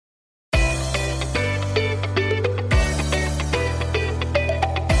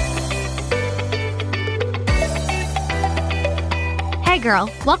girl.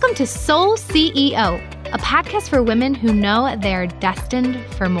 Welcome to Soul CEO, a podcast for women who know they're destined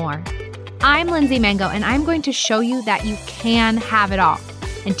for more. I'm Lindsay Mango, and I'm going to show you that you can have it all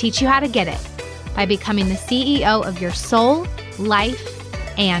and teach you how to get it by becoming the CEO of your soul,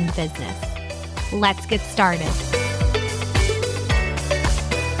 life, and business. Let's get started.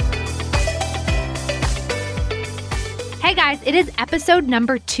 Hey guys, it is episode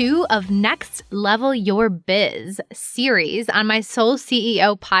number 2 of Next Level Your Biz series on my Soul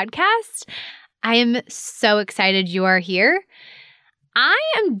CEO podcast. I am so excited you are here. I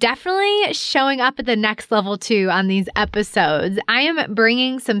am definitely showing up at the next level too on these episodes. I am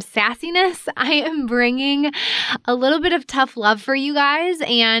bringing some sassiness. I am bringing a little bit of tough love for you guys,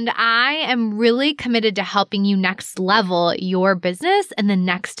 and I am really committed to helping you next level your business in the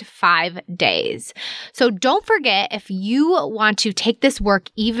next 5 days. So don't forget, if you want to take this work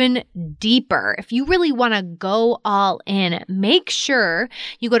even deeper, if you really want to go all in, make sure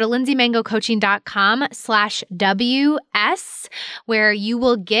you go to lindsaymangocoaching.com/WS, where you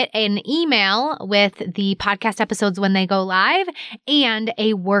will get an email with the podcast episodes when they go live and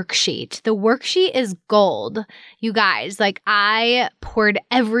a worksheet. The worksheet is gold. You guys, I poured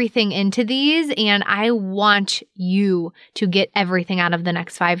everything into these, and I want you to get everything out of the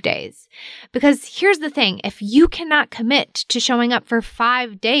next 5 days. Because here's the thing, if you cannot commit to showing up for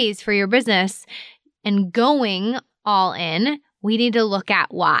 5 days for your business and going all in, we need to look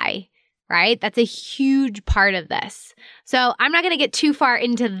at why. Right? That's a huge part of this. So I'm not going to get too far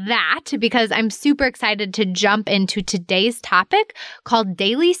into that because I'm super excited to jump into today's topic called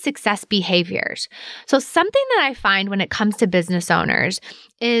daily success behaviors. So something that I find when it comes to business owners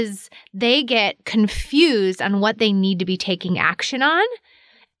is they get confused on what they need to be taking action on,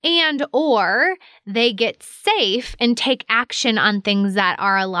 and or they get safe and take action on things that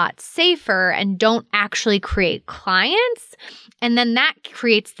are a lot safer and don't actually create clients. And then that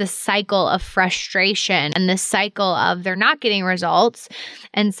creates the cycle of frustration and this cycle of they're not getting results.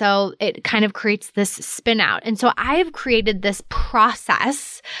 And so it kind of creates this spin out. And so I've created this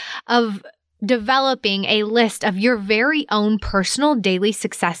process of developing a list of your very own personal daily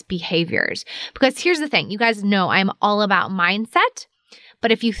success behaviors. Because here's the thing, you guys know I'm all about mindset.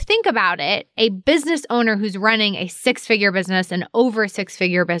 But if you think about it, a business owner who's running a 6-figure business and over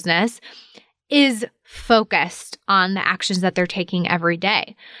 6-figure business is focused on the actions that they're taking every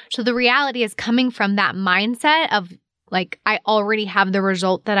day. So the reality is coming from that mindset of I already have the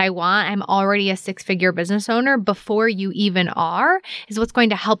result that I want. I'm already a 6-figure business owner before you even are, is what's going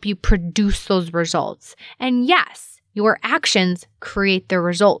to help you produce those results. And yes, your actions create the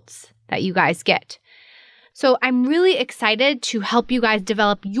results that you guys get. So I'm really excited to help you guys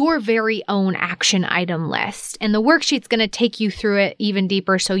develop your very own action item list. And the worksheet's going to take you through it even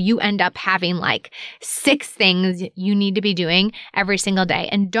deeper so you end up having 6 things you need to be doing every single day.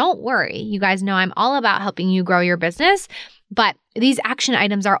 And don't worry, you guys know I'm all about helping you grow your business. But these action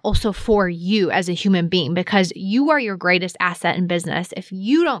items are also for you as a human being because you are your greatest asset in business. If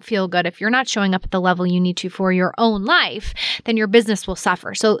you don't feel good, if you're not showing up at the level you need to for your own life, then your business will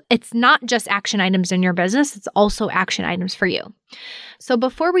suffer. So it's not just action items in your business, it's also action items for you. So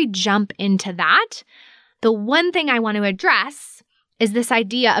before we jump into that, the one thing I want to address is this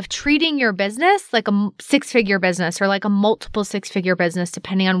idea of treating your business like a 6-figure business or like a multiple 6-figure business,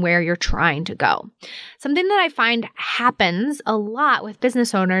 depending on where you're trying to go. Something that I find happens a lot with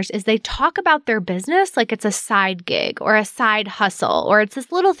business owners is they talk about their business like it's a side gig or a side hustle, or it's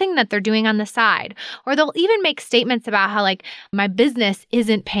this little thing that they're doing on the side. Or they'll even make statements about how my business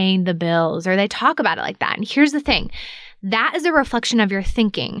isn't paying the bills, or they talk about it like that. And here's the thing. That is a reflection of your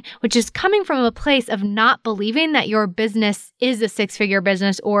thinking, which is coming from a place of not believing that your business is a 6-figure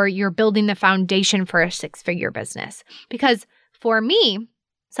business or you're building the foundation for a 6-figure business. Because for me,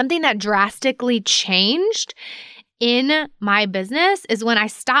 something that drastically changed in my business is when I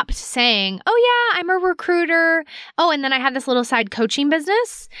stopped saying, oh yeah, I'm a recruiter. Oh, and then I have this little side coaching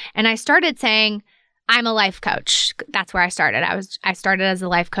business. And I started saying, I'm a life coach. That's where I started. I started as a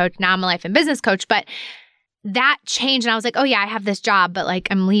life coach. Now I'm a life and business coach. But that changed, and I was like, oh yeah, I have this job, but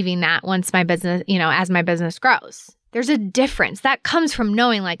I'm leaving that once my business, as my business grows. There's a difference. That comes from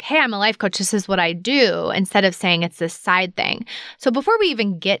knowing hey, I'm a life coach, this is what I do, instead of saying it's this side thing. So before we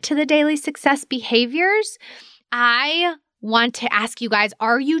even get to the daily success behaviors, I want to ask you guys,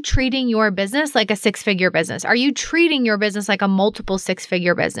 are you treating your business like a 6-figure business? Are you treating your business like a multiple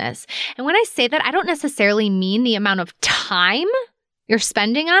 6-figure business? And when I say that, I don't necessarily mean the amount of time you're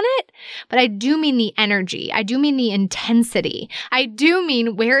spending on it, but I do mean the energy. I do mean the intensity. I do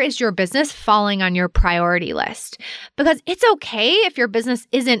mean, where is your business falling on your priority list? Because it's okay if your business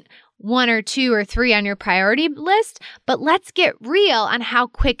isn't 1 or 2 or 3 on your priority list, but let's get real on how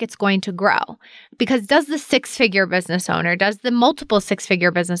quick it's going to grow. Because does the 6-figure business owner, does the multiple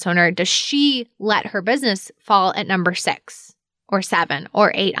 6-figure business owner, does she let her business fall at number 6 or 7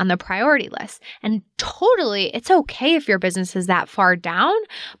 or 8 on the priority list? And totally, it's okay if your business is that far down,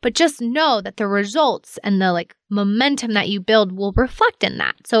 but just know that the results and the momentum that you build will reflect in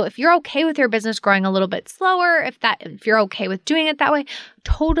that. So if you're okay with your business growing a little bit slower, if you're okay with doing it that way,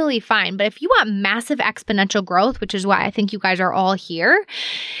 totally fine. But if you want massive exponential growth, which is why I think you guys are all here,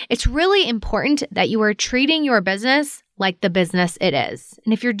 it's really important that you are treating your business like the business it is.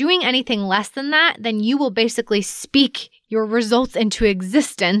 And if you're doing anything less than that, then you will basically speak your results into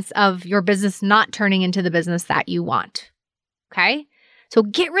existence of your business not turning into the business that you want. Okay? So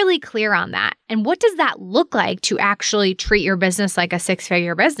get really clear on that. And what does that look like to actually treat your business like a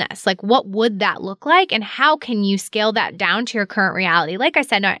 6-figure business? What would that look like? And how can you scale that down to your current reality? Like I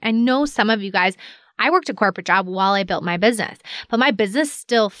said, I know some of you guys, I worked a corporate job while I built my business, but my business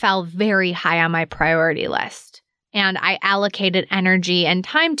still fell very high on my priority list. And I allocated energy and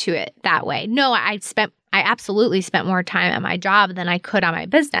time to it that way. No, I absolutely spent more time at my job than I could on my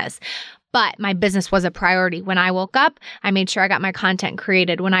business. But my business was a priority. When I woke up, I made sure I got my content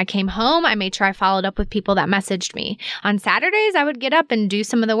created. When I came home, I made sure I followed up with people that messaged me. On Saturdays, I would get up and do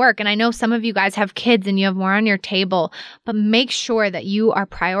some of the work. And I know some of you guys have kids and you have more on your table, but make sure that you are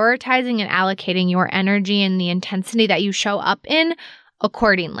prioritizing and allocating your energy and the intensity that you show up in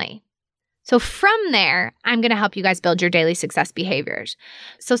accordingly. So from there, I'm going to help you guys build your daily success behaviors.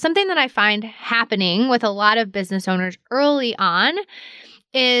 So something that I find happening with a lot of business owners early on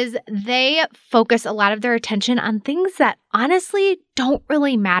is they focus a lot of their attention on things that honestly don't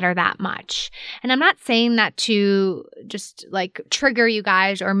really matter that much. And I'm not saying that to just trigger you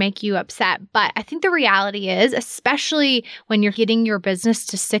guys or make you upset, but I think the reality is, especially when you're getting your business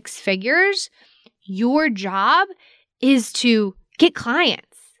to 6 figures, your job is to get clients.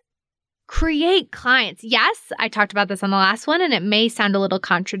 Create clients. Yes, I talked about this on the last one, and it may sound a little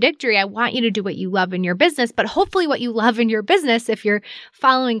contradictory. I want you to do what you love in your business, but hopefully what you love in your business, if you're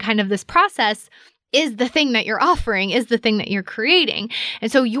following kind of this process, is the thing that you're offering, is the thing that you're creating.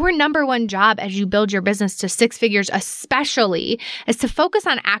 And so your number one job as you build your business to 6 figures especially is to focus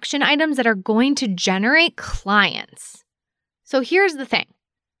on action items that are going to generate clients. So here's the thing.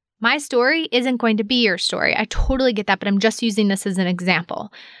 My story isn't going to be your story. I totally get that, but I'm just using this as an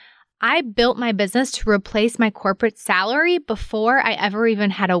example. I built my business to replace my corporate salary before I ever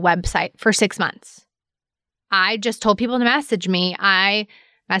even had a website for 6 months. I just told people to message me. I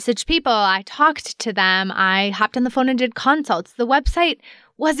messaged people. I talked to them. I hopped on the phone and did consults. The website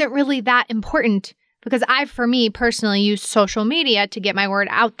wasn't really that important because for me personally, used social media to get my word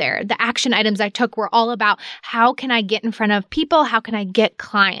out there. The action items I took were all about how can I get in front of people? How can I get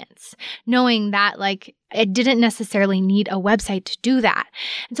clients? Knowing that it didn't necessarily need a website to do that.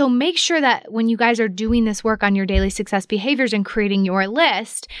 And so make sure that when you guys are doing this work on your daily success behaviors and creating your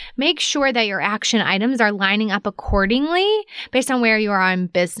list, make sure that your action items are lining up accordingly based on where you are in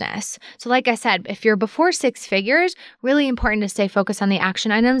business. So like I said, if you're before 6 figures, really important to stay focused on the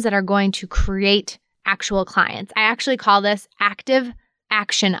action items that are going to create actual clients. I actually call this active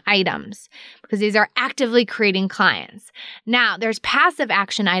action items because these are actively creating clients. Now, there's passive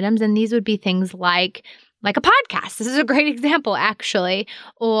action items, and these would be things like a podcast. This is a great example, actually.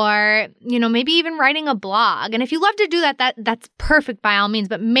 Or, maybe even writing a blog. And if you love to do that, that's perfect by all means,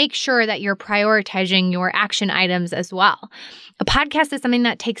 but make sure that you're prioritizing your action items as well. A podcast is something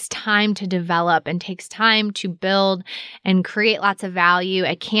that takes time to develop and takes time to build and create lots of value.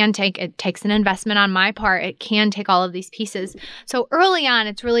 It takes an investment on my part. It can take all of these pieces. So early on,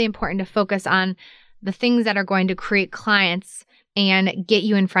 it's really important to focus on the things that are going to create clients and get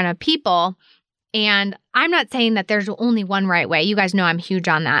you in front of people. And I'm not saying that there's only one right way. You guys know I'm huge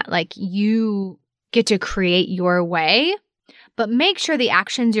on that. You get to create your way, but make sure the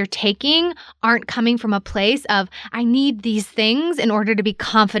actions you're taking aren't coming from a place of, I need these things in order to be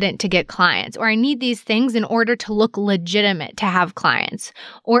confident to get clients, or I need these things in order to look legitimate to have clients,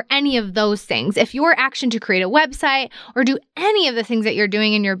 or any of those things. If your action to create a website or do any of the things that you're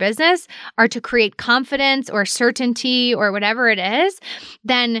doing in your business are to create confidence or certainty or whatever it is,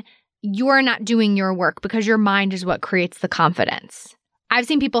 then you're not doing your work because your mind is what creates the confidence. I've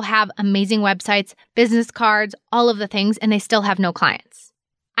seen people have amazing websites, business cards, all of the things, and they still have no clients.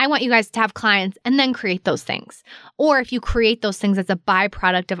 I want you guys to have clients and then create those things. Or if you create those things as a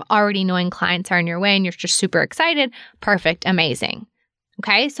byproduct of already knowing clients are in your way and you're just super excited, perfect, amazing.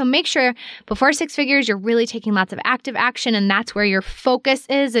 Okay, so make sure before 6 figures, you're really taking lots of active action, and that's where your focus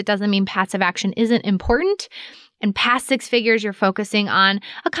is. It doesn't mean passive action isn't important. And past six figures, you're focusing on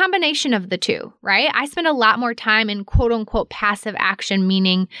a combination of the two, right? I spend a lot more time in quote unquote passive action,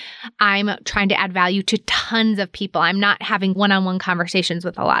 meaning I'm trying to add value to tons of people. I'm not having one-on-one conversations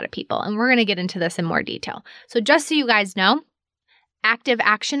with a lot of people. And we're going to get into this in more detail. So just so you guys know, active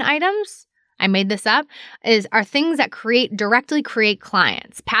action items, I made this up, are things that directly create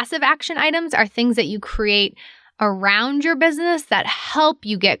clients. Passive action items are things that you create around your business that help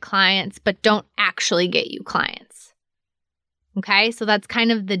you get clients, but don't actually get you clients. Okay, so that's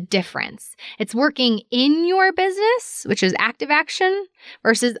kind of the difference. It's working in your business, which is active action,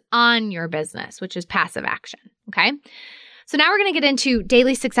 versus on your business, which is passive action. Okay, so now we're going to get into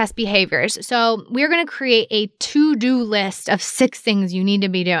daily success behaviors. So we're going to create a to-do list of 6 things you need to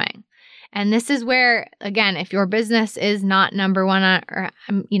be doing. And this is where, again, if your business is not number one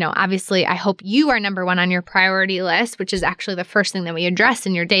obviously I hope you are number one on your priority list, which is actually the first thing that we address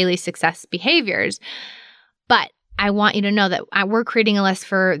in your daily success behaviors. But I want you to know that we're creating a list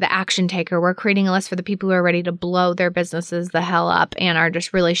for the action taker. We're creating a list for the people who are ready to blow their businesses the hell up and are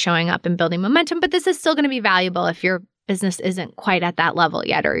just really showing up and building momentum. But this is still going to be valuable if your business isn't quite at that level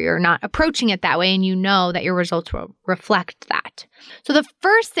yet, or you're not approaching it that way and you know that your results will reflect that. So the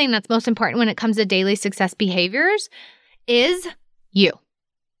first thing that's most important when it comes to daily success behaviors is you.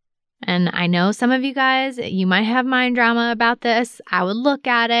 And I know some of you guys, you might have mind drama about this. I would look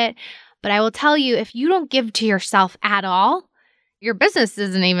at it. But I will tell you, if you don't give to yourself at all, your business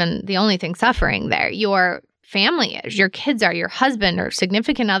isn't even the only thing suffering there. Your family is, your kids are, your husband or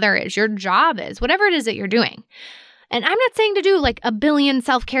significant other is, your job is, whatever it is that you're doing. And I'm not saying to do like a billion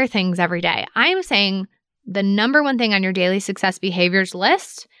self-care things every day. I'm saying the number one thing on your daily success behaviors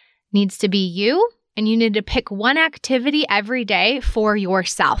list needs to be you, and you need to pick one activity every day for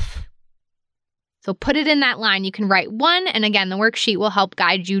yourself. So put it in that line. You can write one. And again, the worksheet will help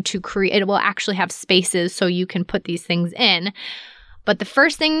guide you to create. It will actually have spaces so you can put these things in. But the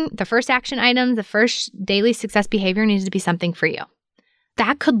first action item, the first daily success behavior needs to be something for you.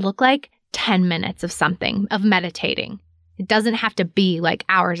 That could look like 10 minutes of something, of meditating. It doesn't have to be like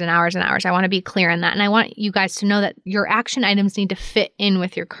hours and hours and hours. I want to be clear on that. And I want you guys to know that your action items need to fit in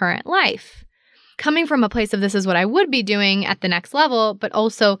with your current life. Coming from a place of this is what I would be doing at the next level, but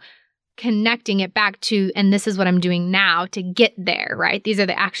also connecting it back to, and this is what I'm doing now to get there, right? These are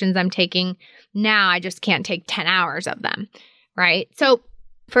the actions I'm taking now. I just can't take 10 hours of them, right? So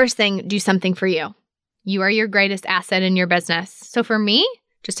first thing, do something for you. You are your greatest asset in your business. So for me,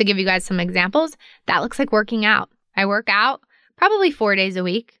 just to give you guys some examples, that looks like working out. I work out probably 4 days a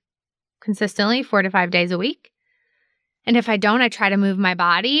week, consistently 4 to 5 days a week. And if I don't, I try to move my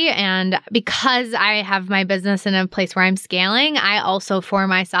body. And because I have my business in a place where I'm scaling, I also, for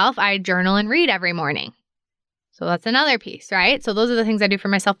myself, I journal and read every morning. So that's another piece, right? So those are the things I do for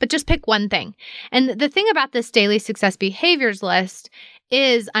myself, but just pick one thing. And the thing about this daily success behaviors list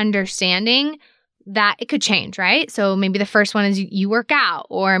is understanding that it could change, right? So maybe the first one is you work out,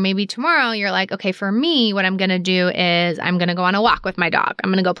 or maybe tomorrow you're like, okay, for me, what I'm going to do is I'm going to go on a walk with my dog. I'm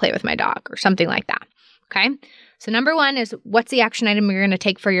going to go play with my dog or something like that. Okay. So number one is, what's the action item you're going to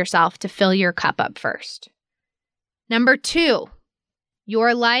take for yourself to fill your cup up first? Number 2,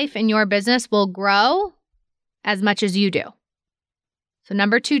 your life and your business will grow as much as you do. So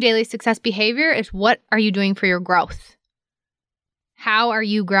number 2 daily success behavior is, what are you doing for your growth? How are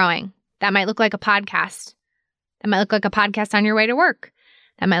you growing? That might look like a podcast. That might look like a podcast on your way to work.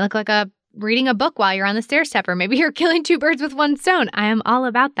 That might look like reading a book while you're on the stair step, or maybe you're killing 2 birds with one stone. I am all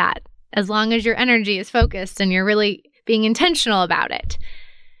about that, as long as your energy is focused and you're really being intentional about it.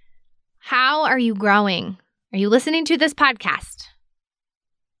 How are you growing? Are you listening to this podcast?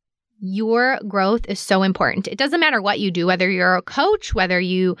 Your growth is so important. It doesn't matter what you do, whether you're a coach, whether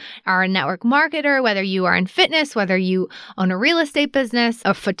you are a network marketer, whether you are in fitness, whether you own a real estate business,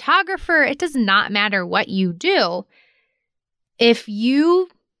 a photographer. It does not matter what you do. If you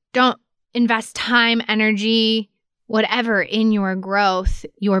don't invest time, energy, whatever in your growth,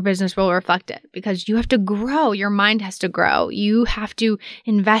 your business will reflect it, because you have to grow. Your mind has to grow. You have to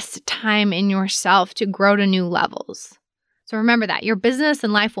invest time in yourself to grow to new levels. So remember that your business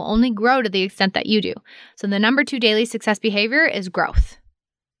and life will only grow to the extent that you do. So the number 2 daily success behavior is growth,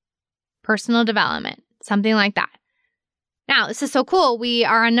 personal development, something like that. Now, this is so cool. We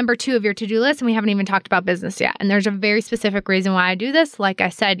are on number 2 of your to-do list, and we haven't even talked about business yet. And there's a very specific reason why I do this. Like I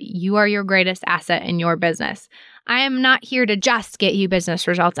said, you are your greatest asset in your business. I am not here to just get you business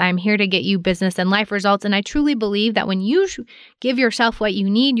results. I'm here to get you business and life results. And I truly believe that when you give yourself what you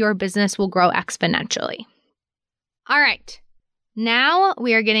need, your business will grow exponentially. All right. Now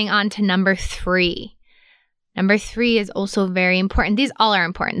we are getting on to number 3. Number 3 is also very important. These all are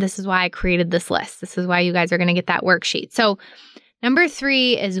important. This is why I created this list. This is why you guys are going to get that worksheet. So number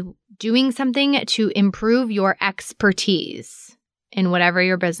 3 is doing something to improve your expertise in whatever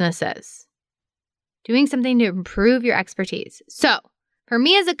your business is. Doing something to improve your expertise. So for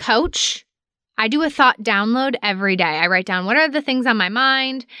me as a coach, I do a thought download every day. I write down what are the things on my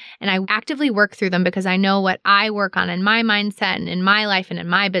mind, and I actively work through them because I know what I work on in my mindset and in my life and in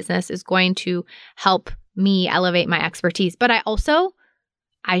my business is going to help me elevate my expertise. But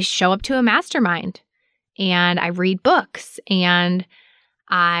I show up to a mastermind and I read books and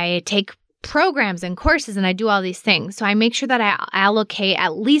I take programs and courses and I do all these things. So I make sure that I allocate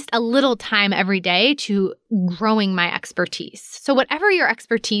at least a little time every day to growing my expertise. So whatever your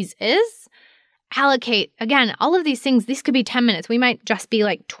expertise is, allocate, again, all of these things, these could be 10 minutes. We might just be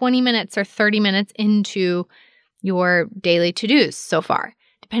like 20 minutes or 30 minutes into your daily to-dos so far,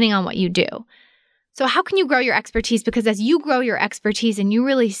 depending on what you do. So how can you grow your expertise? Because as you grow your expertise and you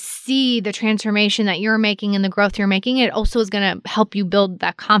really see the transformation that you're making and the growth you're making, it also is going to help you build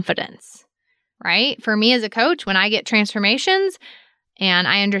that confidence, right? For me as a coach, when I get transformations and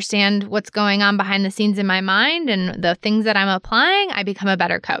I understand what's going on behind the scenes in my mind and the things that I'm applying, I become a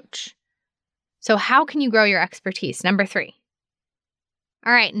better coach. So how can you grow your expertise? Number 3.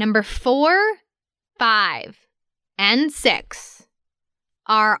 All right, number 4, 5, and 6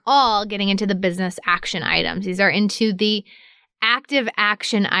 are all getting into the business action items. These are into the active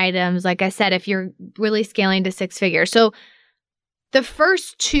action items. Like I said, if you're really scaling to 6 figures. So the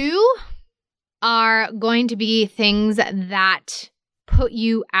first 2 are going to be things that put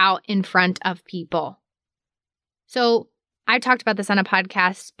you out in front of people. So I talked about this on a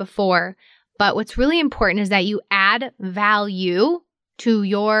podcast before, but what's really important is that you add value to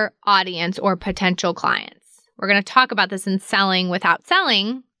your audience or potential clients. We're going to talk about this in Selling Without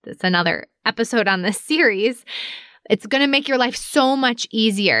Selling. That's another episode on this series. It's going to make your life so much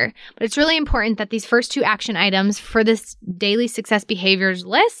easier. But it's really important that these first 2 action items for this daily success behaviors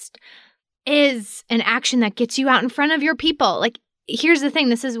list is an action that gets you out in front of your people. Like, here's the thing.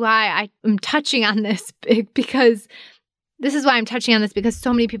 This is why I'm touching on this because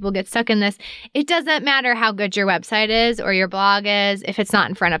so many people get stuck in this. It doesn't matter how good your website is or your blog is if it's not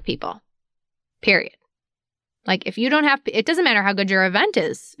in front of people, period. Like if you don't have, it doesn't matter how good your event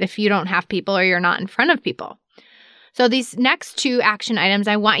is if you don't have people or you're not in front of people. So these next 2 action items,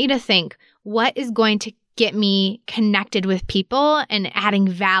 I want you to think, what is going to get me connected with people and adding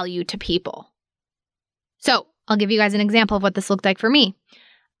value to people? So I'll give you guys an example of what this looked like for me.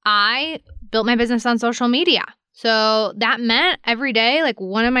 I built my business on social media. So that meant every day, like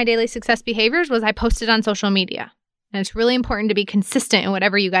one of my daily success behaviors was I posted on social media. And it's really important to be consistent in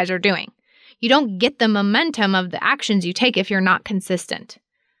whatever you guys are doing. You don't get the momentum of the actions you take if you're not consistent.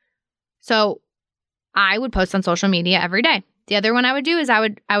 So I would post on social media every day. The other one I would do is I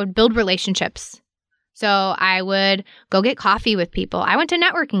would build relationships. So I would go get coffee with people. I went to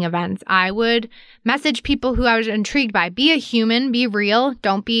networking events. I would message people who I was intrigued by. Be a human, be real.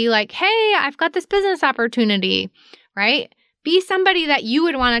 Don't be like, hey, I've got this business opportunity, right? Be somebody that you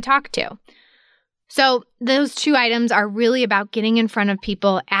would want to talk to. So those 2 items are really about getting in front of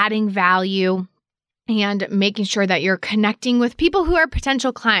people, adding value, and making sure that you're connecting with people who are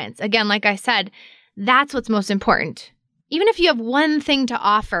potential clients. Again, like I said, that's what's most important. Even if you have one thing to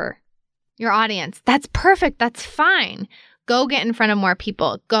offer your audience, that's perfect. That's fine. Go get in front of more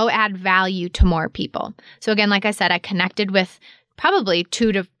people. Go add value to more people. So again, like I said, I connected with probably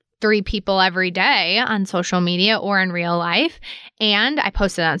 2 to 3 people every day on social media or in real life, and I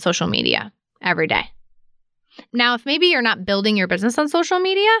posted on social media every day. Now, if maybe you're not building your business on social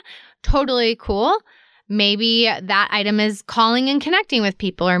media, totally cool. Maybe that item is calling and connecting with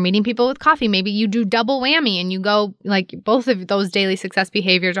people or meeting people with coffee. Maybe you do double whammy and you go, like both of those daily success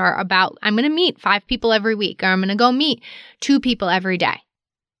behaviors are about, I'm going to meet 5 people every week, or I'm going to go meet 2 people every day.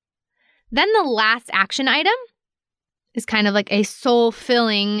 Then the last action item is kind of like a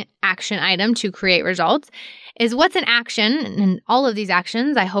soul-filling action item to create results, is what's an action, and all of these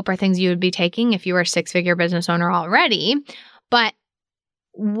actions I hope are things you would be taking if you were a 6-figure business owner already, but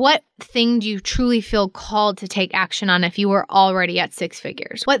what thing do you truly feel called to take action on if you were already at 6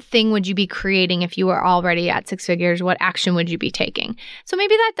 figures? What thing would you be creating if you were already at 6 figures? What action would you be taking? So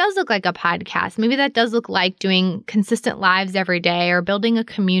maybe that does look like a podcast. Maybe that does look like doing consistent lives every day or building a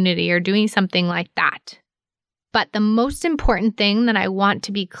community or doing something like that. But the most important thing that I want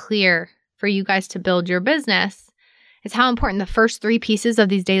to be clear for you guys to build your business is how important the first 3 pieces of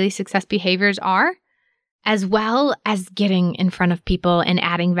these daily success behaviors are, as well as getting in front of people and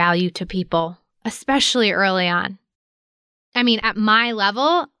adding value to people, especially early on. I mean, at my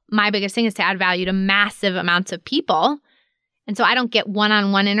level, my biggest thing is to add value to massive amounts of people. And so I don't get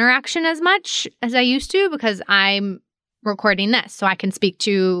one-on-one interaction as much as I used to because I'm recording this so I can speak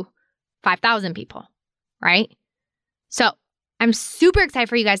to 5,000 people, right? So I'm super excited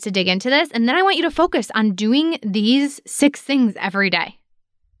for you guys to dig into this. And then I want you to focus on doing these 6 things every day.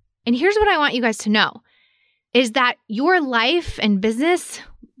 And here's what I want you guys to know is that your life and business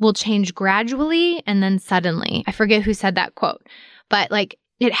will change gradually and then suddenly. I forget who said that quote, but like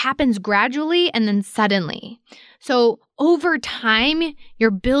it happens gradually and then suddenly. So over time, you're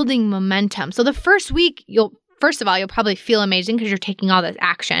building momentum. So the first week, first of all, you'll probably feel amazing because you're taking all this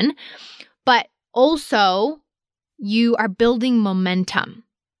action, but also you are building momentum.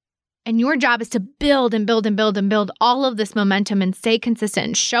 And your job is to build and build and build and build all of this momentum and stay consistent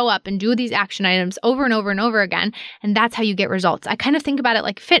and show up and do these action items over and over and over again. And that's how you get results. I kind of think about it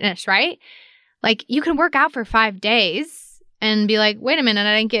like fitness, right? Like you can work out for 5 days and be like, wait a minute,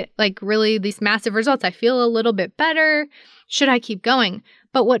 I didn't get like really these massive results. I feel a little bit better. Should I keep going?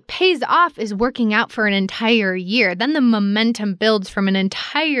 But what pays off is working out for an entire year. Then the momentum builds from an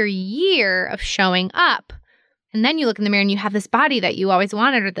entire year of showing up. And then you look in the mirror and you have this body that you always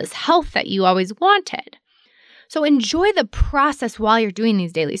wanted or this health that you always wanted. So enjoy the process while you're doing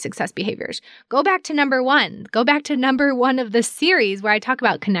these daily success behaviors. Go back to number 1. Go back to number 1 of this series where I talk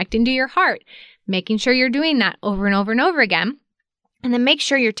about connecting to your heart, making sure you're doing that over and over and over again. And then make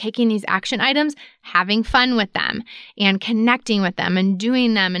sure you're taking these action items, having fun with them and connecting with them and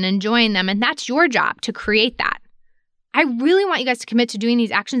doing them and enjoying them. And that's your job to create that. I really want you guys to commit to doing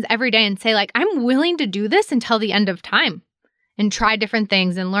these actions every day and say like, I'm willing to do this until the end of time and try different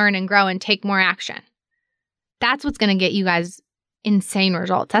things and learn and grow and take more action. That's what's going to get you guys insane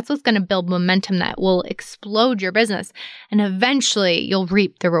results. That's what's going to build momentum that will explode your business. And eventually you'll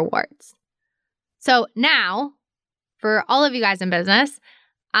reap the rewards. So now for all of you guys in business,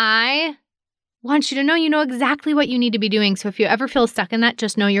 I want you to know you know exactly what you need to be doing. So if you ever feel stuck in that,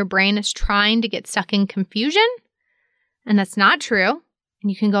 just know your brain is trying to get stuck in confusion. And that's not true.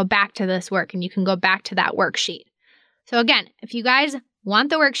 And you can go back to this work and you can go back to that worksheet. So again, if you guys want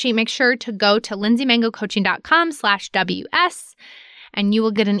the worksheet, make sure to go to lindsaymangocoaching.com/WS and you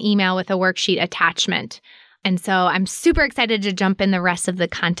will get an email with a worksheet attachment. And so I'm super excited to jump in the rest of the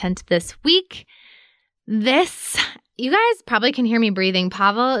content this week. You guys probably can hear me breathing.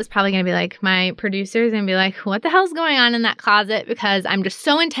 Pavel is probably going to be like, my producer is going to be like, what the hell's going on in that closet? Because I'm just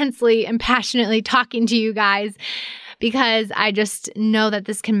so intensely and passionately talking to you guys because I just know that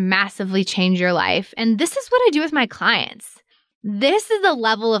this can massively change your life. And this is what I do with my clients. This is the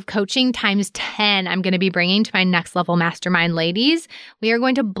level of coaching times 10 I'm going to be bringing to my next level mastermind ladies. We are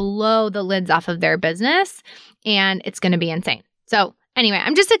going to blow the lids off of their business and it's going to be insane. So anyway,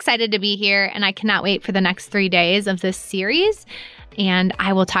 I'm just excited to be here and I cannot wait for the next 3 days of this series. And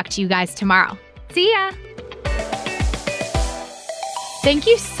I will talk to you guys tomorrow. See ya. Thank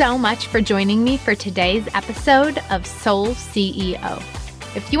you so much for joining me for today's episode of Soul CEO.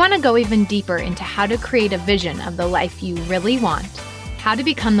 If you want to go even deeper into how to create a vision of the life you really want, how to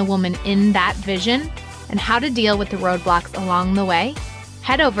become the woman in that vision, and how to deal with the roadblocks along the way,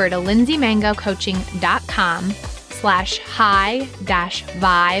 head over to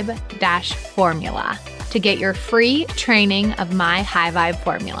lindsaymangocoaching.com/high-vibe-formula to get your free training of my high vibe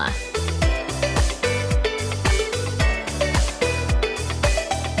formula.